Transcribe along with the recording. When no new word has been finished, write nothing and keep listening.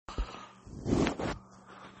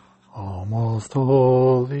Most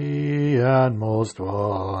holy and most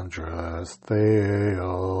wondrous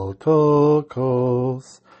Theotokos,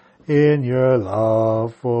 in your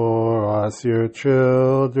love for us, your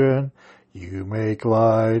children, you make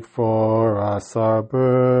light for us our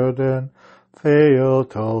burden.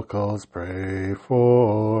 Theotokos, pray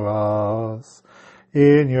for us.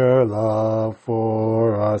 In your love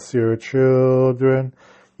for us, your children,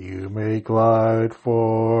 you make light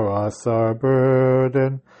for us our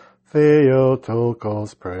burden.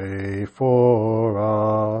 Theotokos, pray for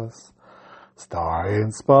us. Star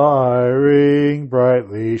inspiring,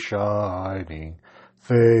 brightly shining,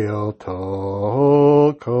 Theotokos,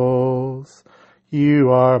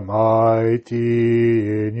 you are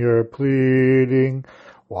mighty in your pleading,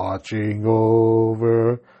 watching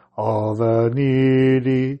over all the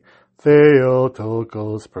needy.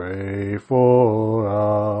 Theotokos, pray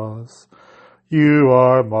for us. You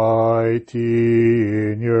are mighty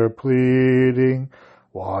in your pleading,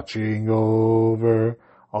 watching over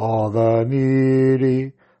all the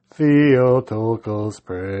needy. Theotokos,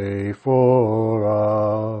 pray for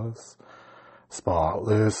us.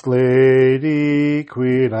 Spotless Lady,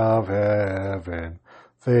 Queen of Heaven,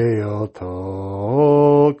 Theotokos,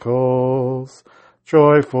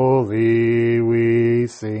 joyfully we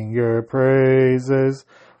sing your praises,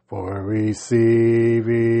 for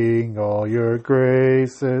receiving all your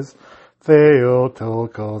graces.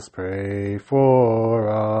 Theotokos, pray for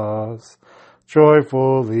us.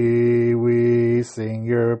 Joyfully we sing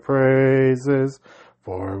your praises,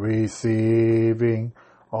 for receiving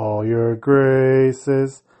all your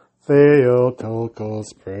graces.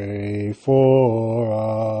 Theotokos, pray for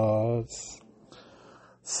us.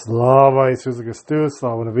 Slava Isusu Christus,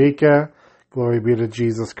 Slava Navika. Glory be to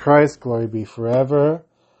Jesus Christ. Glory be forever.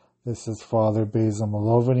 This is Father Basil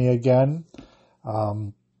Malovany again,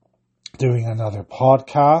 doing another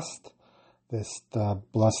podcast. This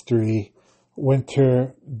blustery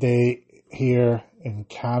winter day here in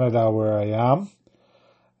Canada where I am.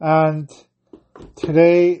 And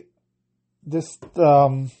today,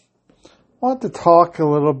 want to talk a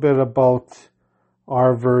little bit about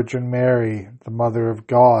our Virgin Mary, the Mother of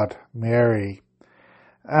God, Mary.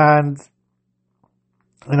 And,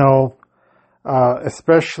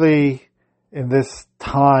 especially in this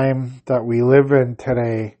time that we live in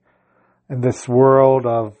today, in this world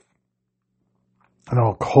of,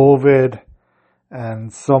 COVID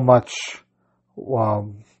and so much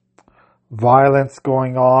violence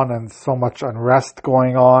going on and so much unrest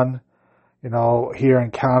going on. Here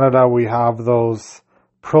in Canada, we have those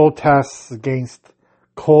protests against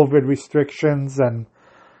COVID restrictions, and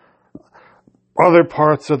other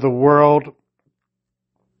parts of the world,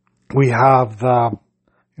 we have the,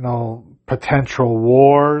 potential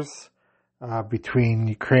wars between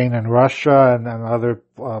Ukraine and Russia and other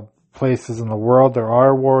places in the world. There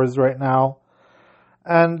are wars right now.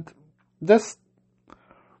 And just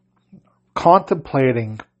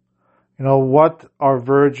contemplating, what our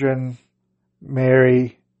Virgin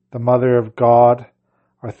Mary, the Mother of God,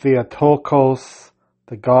 our Theotokos,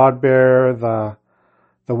 the God-bearer,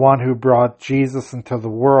 the one who brought Jesus into the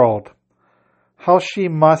world, how she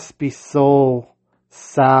must be so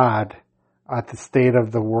sad at the state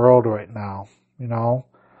of the world right now,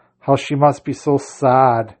 how she must be so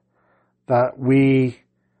sad that we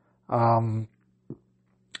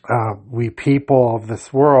people of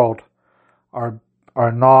this world are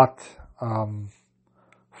not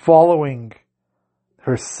following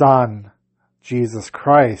her Son, Jesus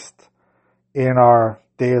Christ, in our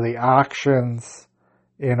daily actions,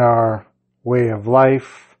 in our way of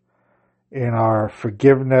life, in our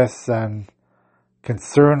forgiveness and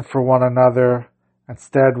concern for one another.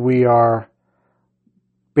 Instead, we are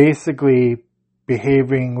basically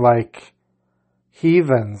behaving like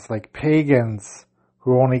heathens, like pagans,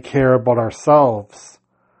 who only care about ourselves,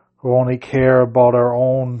 who only care about our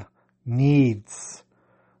own needs,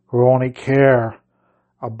 who only care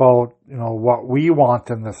about, what we want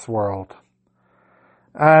in this world.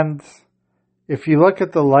 And if you look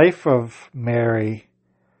at the life of Mary,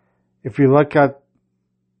 if you look at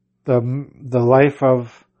the life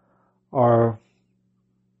of the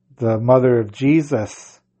mother of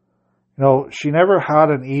Jesus, she never had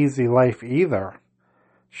an easy life either.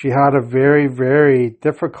 She had a very, very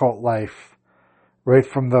difficult life right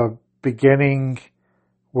from the beginning,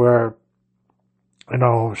 where,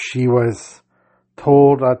 she was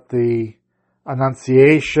told at the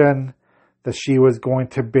Annunciation that she was going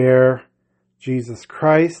to bear Jesus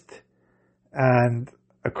Christ, and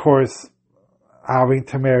of course having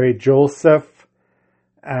to marry Joseph,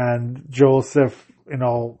 and Joseph,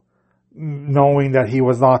 knowing that he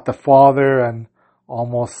was not the father, and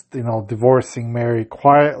almost, divorcing Mary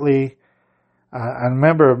quietly. And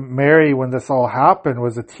remember, Mary, when this all happened,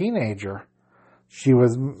 was a teenager. She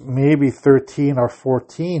was maybe 13 or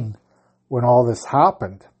 14 when all this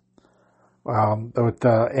happened. With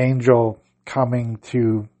the angel coming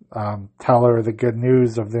to tell her the good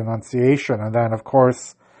news of the Annunciation. And then, of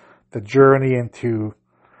course, the journey into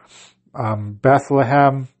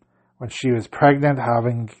Bethlehem when she was pregnant,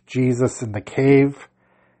 having Jesus in the cave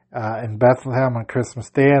in Bethlehem on Christmas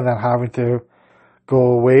Day, and then having to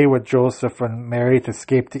go away with Joseph and Mary to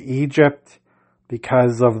escape to Egypt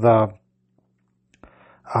because of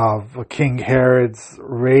King Herod's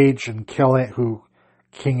rage and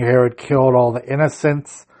King Herod killed all the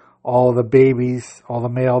innocents, all the babies, all the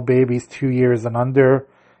male babies 2 years and under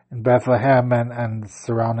in Bethlehem and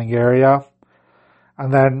surrounding area.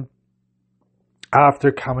 And then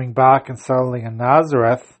after coming back and settling in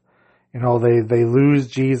Nazareth, they lose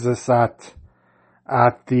Jesus at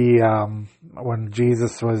when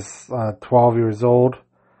Jesus was 12 years old,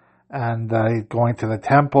 and going to the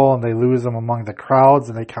temple, and they lose him among the crowds,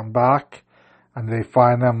 and they come back and they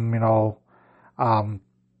find him,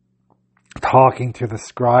 talking to the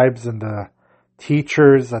scribes and the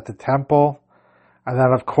teachers at the temple. And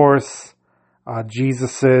then, of course,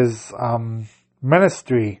 Jesus's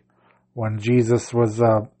ministry when Jesus was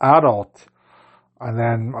an adult. And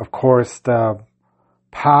then, of course, the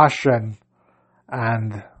passion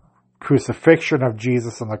and crucifixion of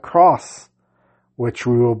Jesus on the cross, which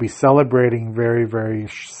we will be celebrating very, very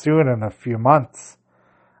soon in a few months.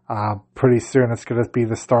 Pretty soon it's going to be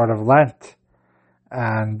the start of Lent.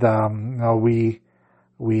 And,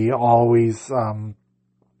 we always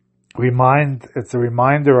it's a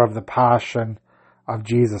reminder of the passion of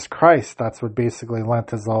Jesus Christ. That's what basically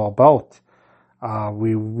Lent is all about.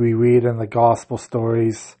 We read in the gospel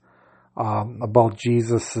stories about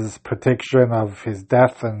Jesus' prediction of his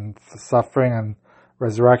death and suffering and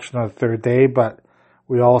resurrection on the third day, but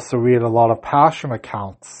we also read a lot of passion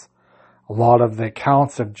accounts, a lot of the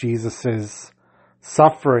accounts of Jesus'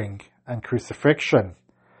 suffering and crucifixion.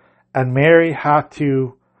 And Mary had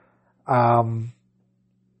to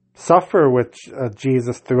suffer with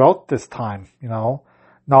Jesus throughout this time,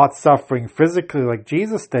 not suffering physically like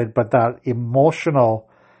Jesus did, but that emotional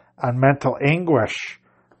and mental anguish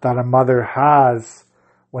that a mother has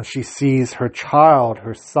when she sees her child,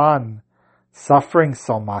 her son, suffering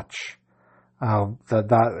so much. That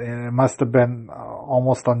it must have been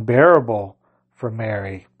almost unbearable for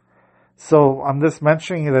Mary. So I'm just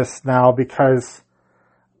mentioning this now because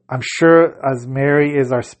I'm sure as Mary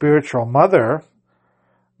is our spiritual mother,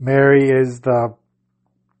 Mary is the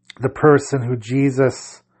person who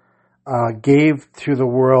Jesus gave to the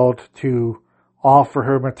world to offer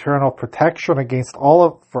her maternal protection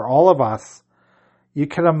for all of us. You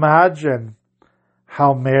can imagine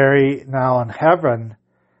how Mary now in heaven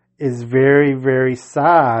is very, very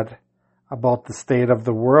sad about the state of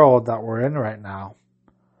the world that we're in right now,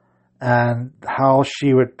 and how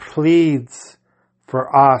she would plead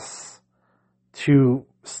for us to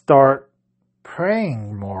start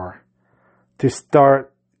praying more, to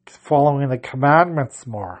start following the commandments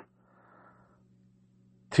more,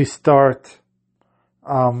 to start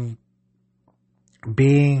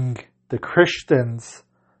being the Christians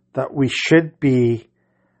that we should be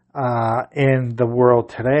in the world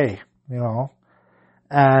today,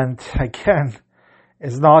 And again,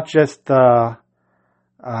 it's not just the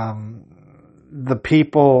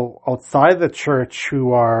people outside the church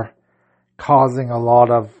who are causing a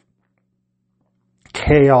lot of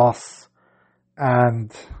chaos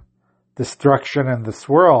and destruction in this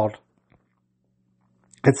world.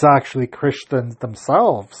 It's actually Christians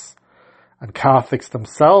themselves and Catholics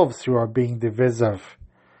themselves who are being divisive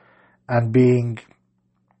and being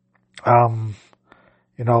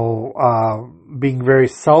being very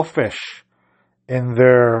selfish in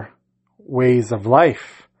their ways of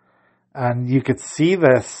life. And you could see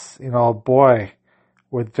this,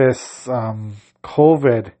 with this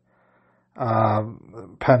COVID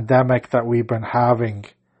pandemic that we've been having,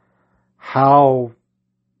 how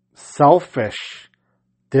selfish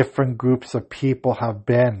different groups of people have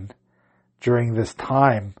been during this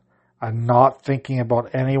time and not thinking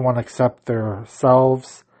about anyone except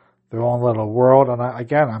themselves, their own little world. And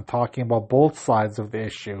I'm talking about both sides of the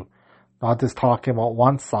issue, not just talking about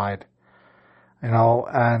one side,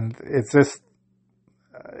 and it's just,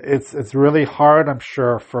 it's really hard, I'm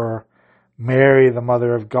sure, for Mary, the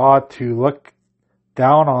Mother of God, to look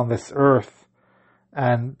down on this earth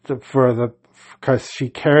and because she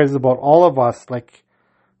cares about all of us like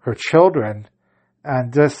her children,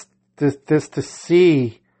 and just to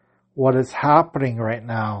see what is happening right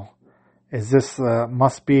now This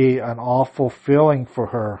must be an awful feeling for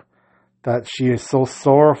her that she is so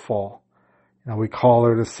sorrowful. We call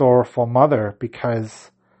her the sorrowful mother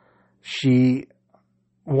because she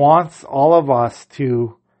wants all of us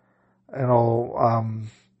to,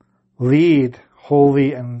 lead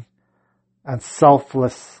holy and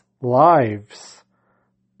selfless lives.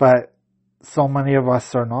 But so many of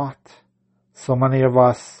us are not. So many of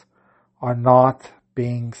us are not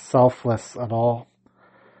being selfless at all.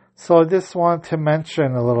 So I just wanted to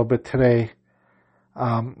mention a little bit today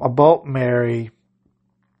about Mary,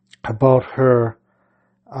 about her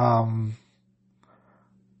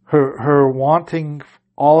wanting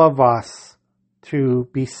all of us to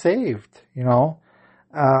be saved.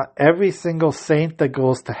 Every single saint that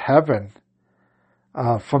goes to heaven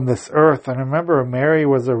from this earth. And remember, Mary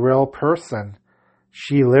was a real person.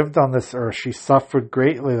 She lived on this earth. She suffered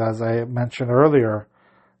greatly, as I mentioned earlier,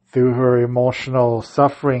 through her emotional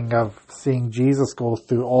suffering of seeing Jesus go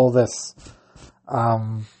through all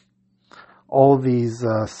these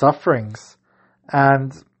sufferings.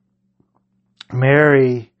 And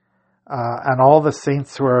Mary and all the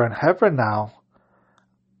saints who are in heaven now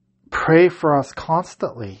pray for us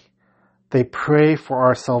constantly. They pray for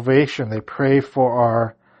our salvation. They pray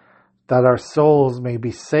for that our souls may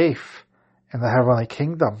be safe in the heavenly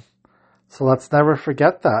kingdom. So let's never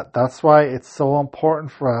forget that. That's why it's so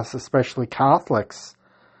important for us, especially Catholics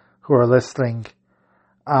who are listening,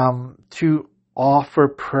 to offer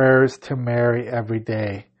prayers to Mary every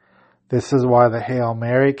day. This is why the Hail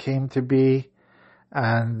Mary came to be.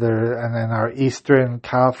 And in our Eastern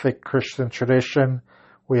Catholic Christian tradition,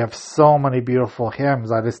 we have so many beautiful hymns.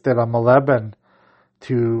 I just did a Moleben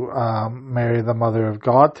to Mary, the Mother of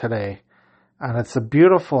God today. And it's a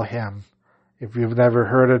beautiful hymn. If you've never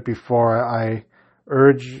heard it before, I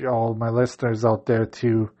urge all my listeners out there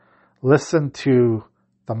to listen to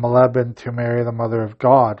the Moleben to Mary, the Mother of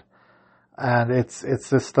God. And it's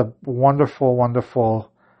just a wonderful,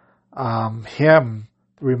 wonderful hymn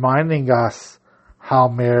reminding us how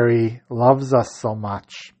Mary loves us so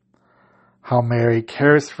much, how Mary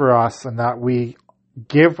cares for us, and that we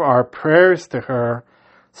give our prayers to her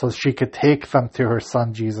so she could take them to her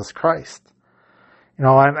Son, Jesus Christ.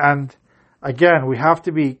 And again, we have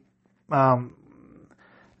to be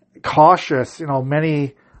cautious.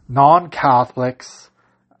 Many non-Catholics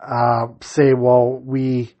say, well,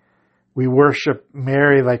 we worship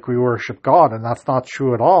Mary like we worship God, and that's not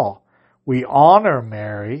true at all. We honor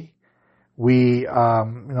Mary. We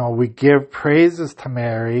give praises to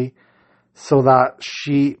Mary so that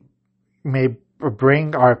she may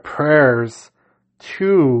bring our prayers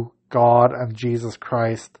to God and Jesus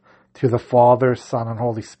Christ, to the Father, Son, and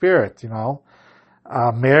Holy Spirit.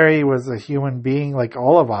 Mary was a human being like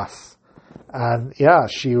all of us. And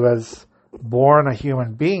she was born a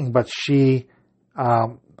human being, but she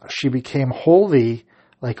became holy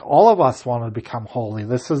like all of us want to become holy.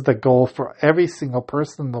 This is the goal for every single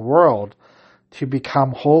person in the world, to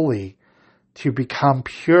become holy, to become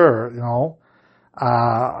pure,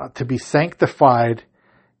 to be sanctified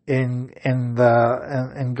in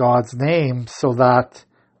God's name, so that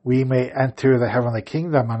we may enter the heavenly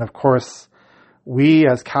kingdom. And of course, we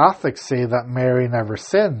as Catholics say that Mary never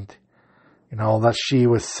sinned, that she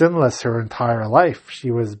was sinless her entire life.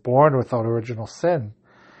 She was born without original sin.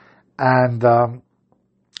 And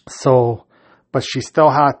but she still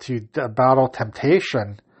had to battle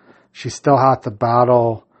temptation. She still had to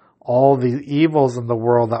battle all the evils in the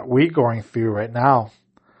world that we're going through right now.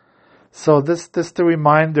 So this the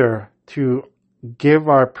reminder to give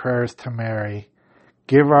our prayers to Mary,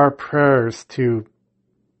 give our prayers to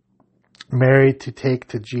Mary to take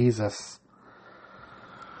to Jesus.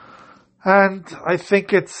 And I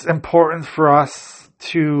think it's important for us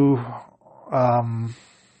to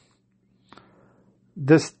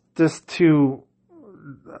to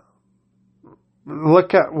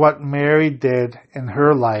look at what Mary did in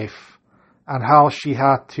her life and how she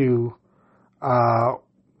had to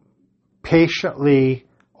patiently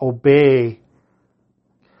obey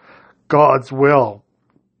God's will.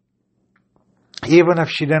 Even if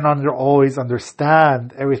she didn't always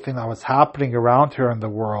understand everything that was happening around her in the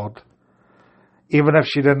world, even if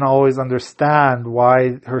she didn't always understand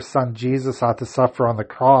why her son Jesus had to suffer on the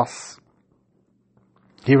cross,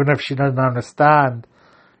 even if she didn't understand,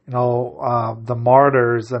 the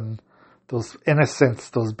martyrs and those innocents,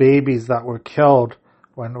 those babies that were killed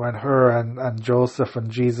when her and Joseph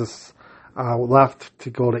and Jesus left to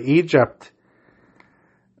go to Egypt,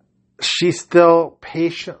 she still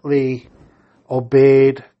patiently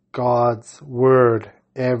obeyed God's word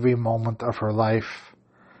every moment of her life.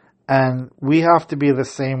 And we have to be the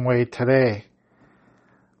same way today.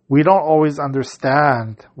 we don't always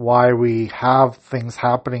understand why we have things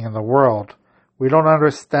happening in the world. We don't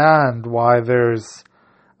understand why there's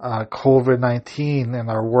COVID-19 in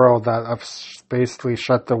our world that have basically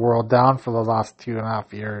shut the world down for the last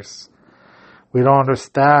 2.5 years. We don't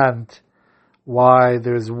understand why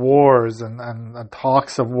there's wars and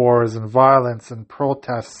talks of wars and violence and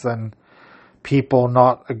protests and people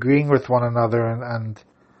not agreeing with one another and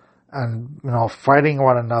fighting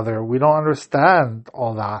one another. We don't understand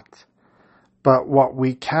all that. But what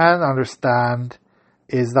we can understand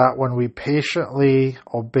is that when we patiently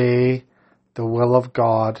obey the will of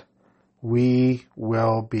God, we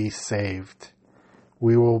will be saved.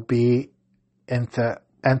 We will be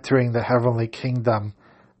entering the heavenly kingdom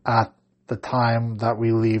at the time that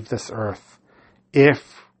we leave this earth,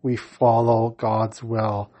 if we follow God's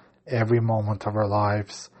will every moment of our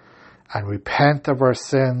lives and repent of our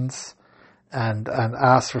sins and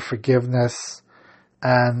ask for forgiveness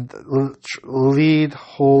and lead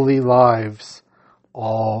holy lives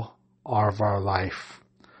all of our life.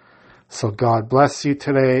 So God bless you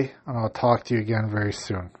today, and I'll talk to you again very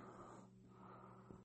soon.